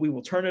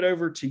will turn it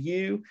over to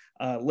you,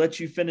 let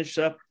you finish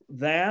up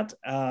that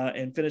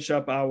and finish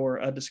up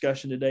our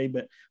discussion today.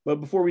 But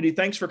before we do,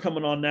 thanks for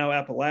coming on Now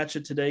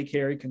Appalachia today,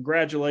 Carrie.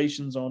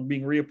 Congratulations on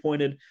being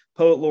reappointed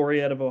Poet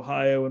Laureate of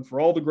Ohio, and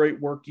for all the great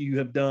work you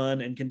have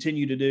done and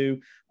continue to do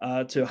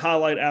to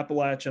highlight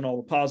Appalachia and all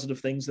the positive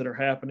things that are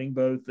happening,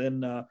 both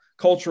in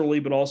culturally,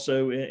 but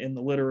also in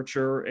the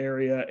literature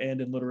area and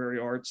in literary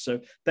arts.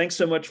 So thanks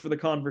so much for the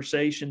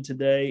conversation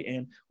today,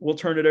 and we'll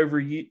turn it over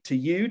to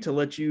you to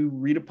let you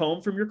read a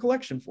poem from your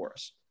collection for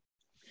us.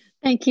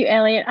 Thank you,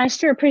 Elliot. I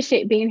sure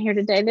appreciate being here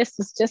today. This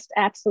is just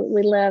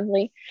absolutely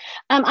lovely.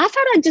 I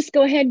thought I'd just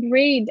go ahead and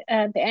read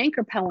the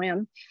anchor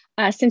poem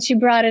since you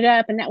brought it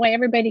up, and that way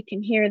everybody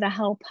can hear the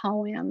whole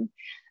poem.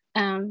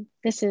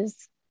 This is,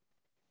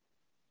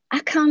 I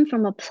come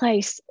from a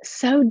place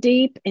so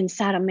deep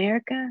inside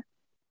America,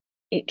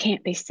 it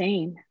can't be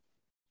seen.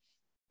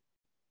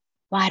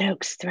 White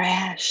oaks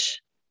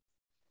thrash.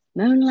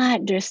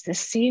 Moonlight drifts the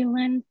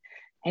ceiling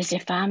as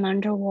if I'm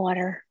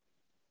underwater.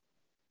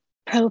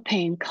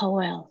 Propane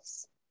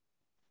coils,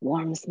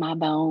 warms my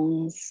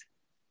bones.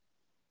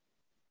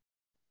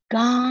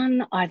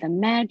 Gone are the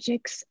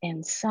magics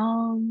and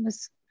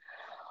songs,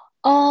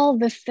 all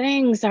the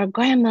things our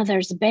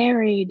grandmothers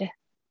buried,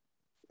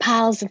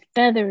 piles of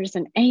feathers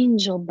and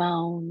angel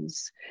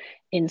bones,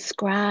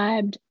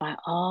 inscribed by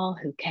all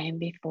who came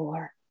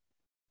before.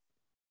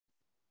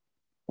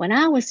 When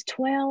I was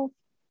 12,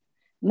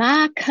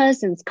 my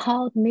cousins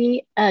called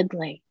me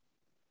ugly,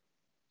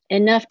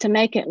 enough to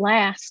make it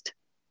last.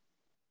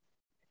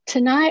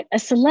 Tonight, a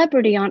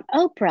celebrity on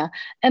Oprah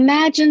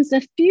imagines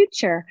a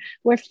future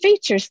where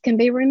features can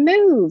be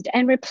removed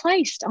and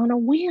replaced on a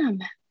whim.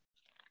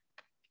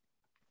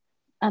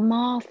 A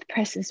moth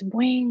presses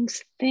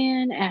wings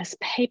thin as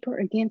paper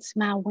against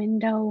my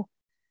window,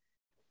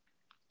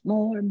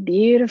 more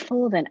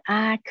beautiful than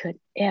I could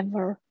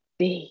ever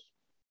be.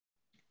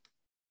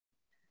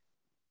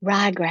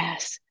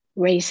 Ryegrass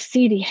raised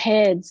seedy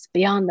heads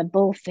beyond the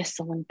bull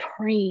thistle and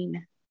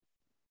preen.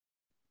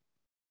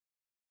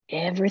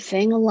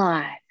 Everything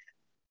alive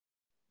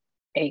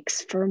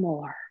aches for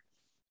more.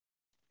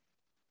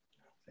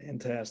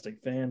 Fantastic,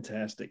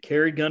 fantastic.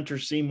 Carrie Gunter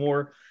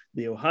Seymour,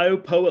 the Ohio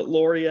Poet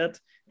Laureate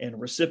and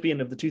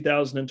recipient of the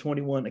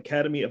 2021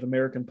 Academy of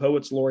American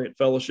Poets Laureate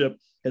Fellowship,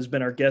 has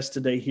been our guest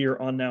today here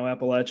on Now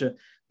Appalachia.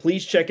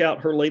 Please check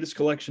out her latest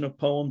collection of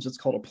poems. It's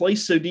called A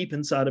Place So Deep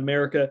Inside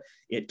America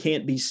It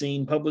Can't Be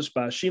Seen, published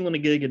by Sheila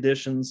Nageig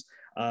Editions.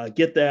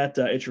 Get that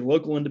at your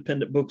local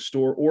independent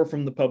bookstore or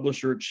from the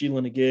publisher at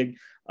Sheila Nageig.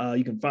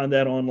 You can find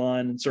that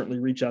online, and certainly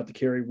reach out to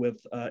Carrie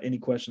with any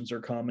questions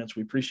or comments.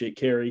 We appreciate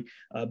Carrie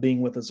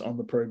being with us on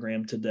the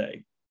program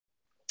today.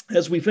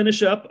 As we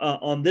finish up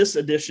on this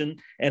edition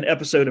and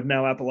episode of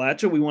Now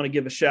Appalachia, we want to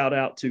give a shout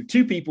out to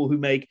two people who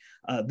make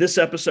this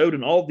episode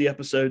and all of the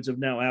episodes of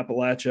Now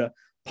Appalachia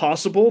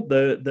possible.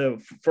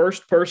 The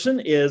first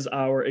person is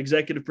our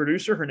executive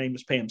producer. Her name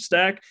is Pam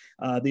Stack.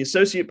 The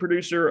associate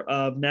producer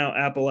of Now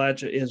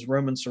Appalachia is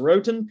Roman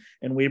Sorotin,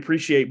 and we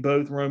appreciate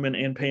both Roman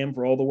and Pam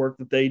for all the work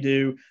that they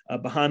do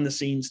behind the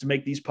scenes to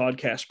make these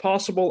podcasts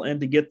possible and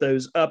to get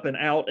those up and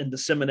out and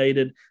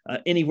disseminated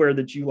anywhere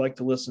that you like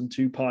to listen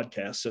to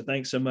podcasts. So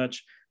thanks so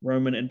much,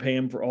 Roman and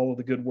Pam, for all of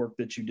the good work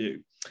that you do.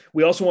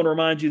 We also want to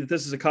remind you that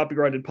this is a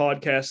copyrighted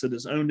podcast that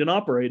is owned and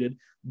operated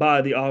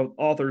by the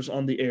Authors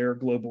on the Air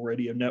Global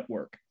Radio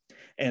Network.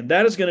 And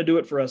that is going to do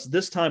it for us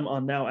this time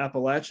on Now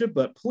Appalachia,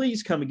 but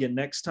please come again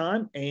next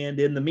time.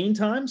 And in the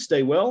meantime,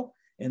 stay well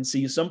and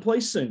see you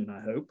someplace soon, I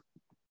hope.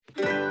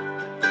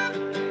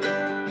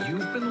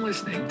 You've been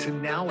listening to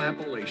Now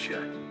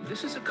Appalachia.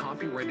 This is a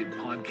copyrighted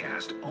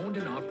podcast owned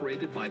and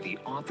operated by the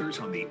Authors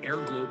on the Air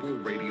Global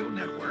Radio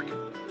Network.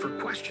 For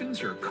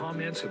questions or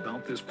comments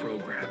about this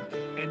program,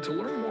 and to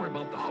learn more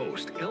about the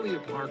host,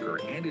 Elliot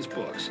Parker, and his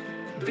books,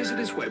 visit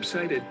his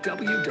website at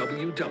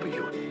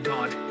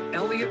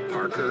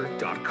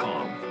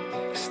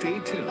www.elliottparker.com. Stay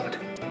tuned.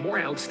 More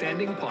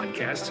outstanding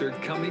podcasts are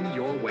coming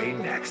your way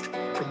next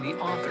from the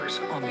Authors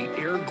on the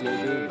Air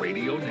Global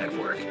Radio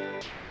Network.